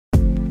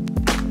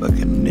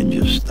fucking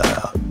ninja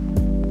style.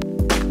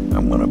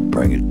 I'm gonna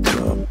bring it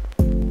to him.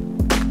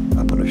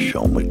 I'm gonna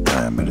show him what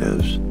time it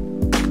is.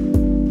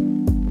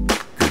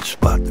 Good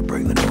spot to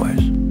bring the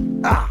noise.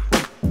 Ah!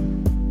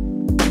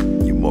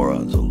 You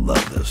morons will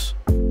love this.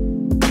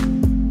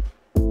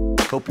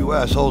 Hope you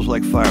assholes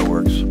like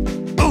fireworks.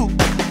 Ooh!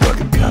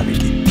 Fucking commies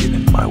keep getting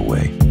in my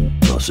way.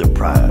 Well,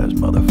 surprise,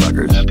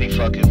 motherfuckers. Happy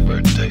fucking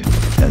birthday.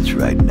 That's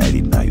right,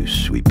 nighty now, you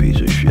sweet piece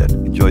of shit.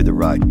 Enjoy the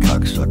ride,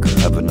 cocksucker.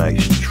 Have a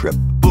nice trip.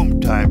 Boom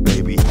time,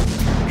 baby.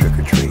 Trick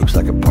or treat. Looks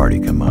like a party,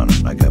 come on.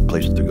 I got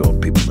places to go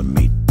and people to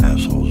meet.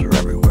 Assholes are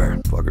everywhere.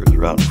 Fuckers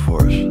are out in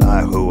force.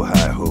 Hi-ho,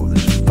 hi-ho.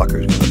 This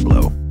fucker's gonna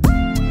blow.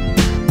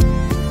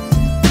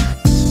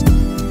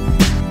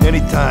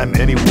 Anytime,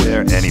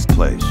 anywhere, any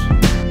place.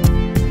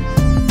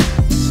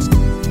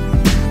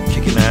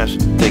 Kicking ass,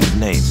 taking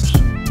names.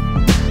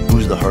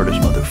 Who's the hardest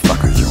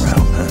motherfuckers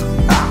around,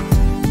 huh? Ah.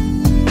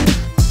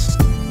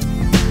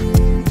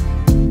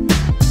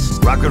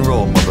 Rock and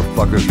roll,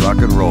 motherfuckers, rock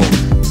and roll.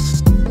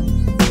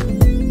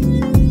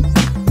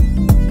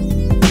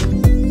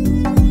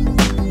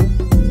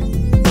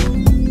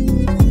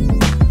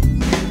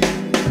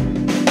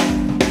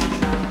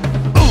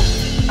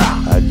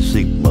 I'd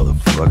seek,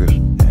 motherfuckers.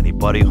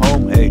 Anybody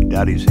home? Hey,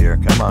 daddy's here.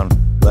 Come on.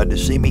 Glad to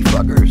see me,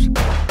 fuckers.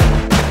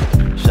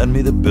 Send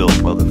me the bill,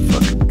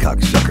 motherfucking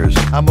cocksuckers.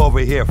 I'm over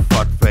here,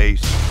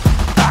 fuckface.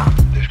 Ah.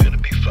 There's gonna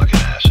be fucking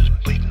asses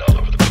bleeding all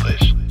over the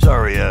place.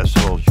 Sorry,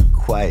 assholes. Your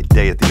quiet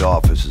day at the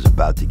office is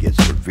about to get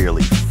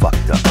severely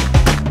fucked up.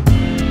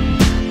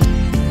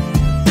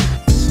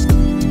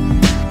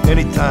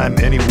 Anytime,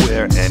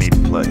 anywhere, any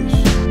place.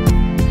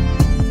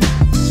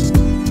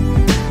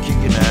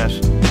 Kicking ass,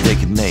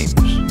 taking names.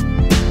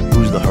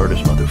 Who's the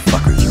hardest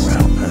motherfuckers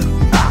around, huh?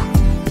 Ah.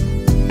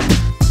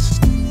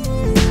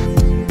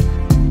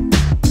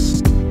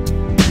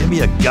 Give me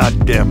a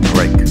goddamn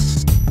break.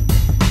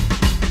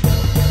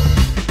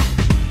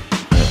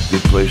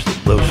 Good place to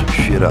blow some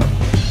shit up.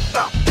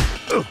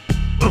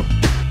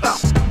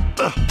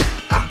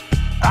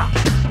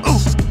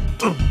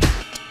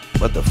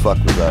 What the fuck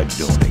was I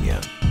doing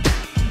again?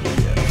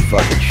 Yeah,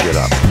 fucking shit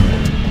up.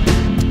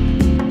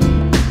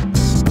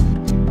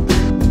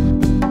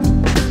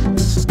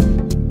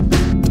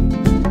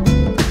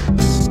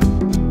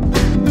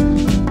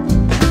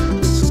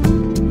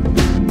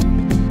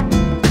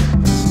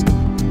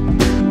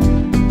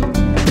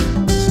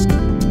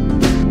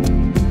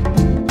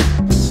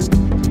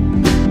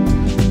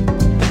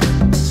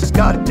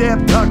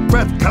 Goddamn dark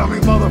breath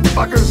coming,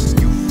 motherfuckers!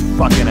 You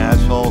fucking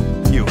asshole.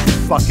 You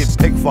fucking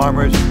pig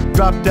farmers.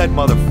 Drop dead,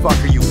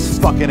 motherfucker, you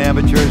fucking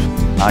amateurs.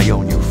 I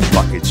own your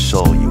fucking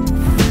soul, you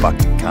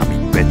fucking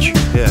commie bitch.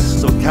 Yeah,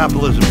 so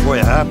capitalism for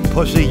you, huh,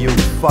 pussy, you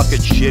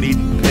fucking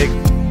shit-eating pig.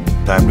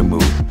 Time to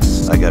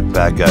move. I got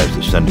bad guys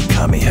to send to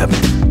commie heaven.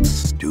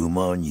 Doom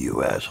on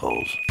you,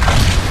 assholes.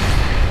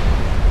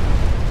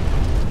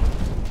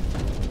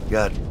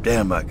 God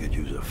damn, I could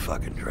use a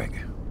fucking drink.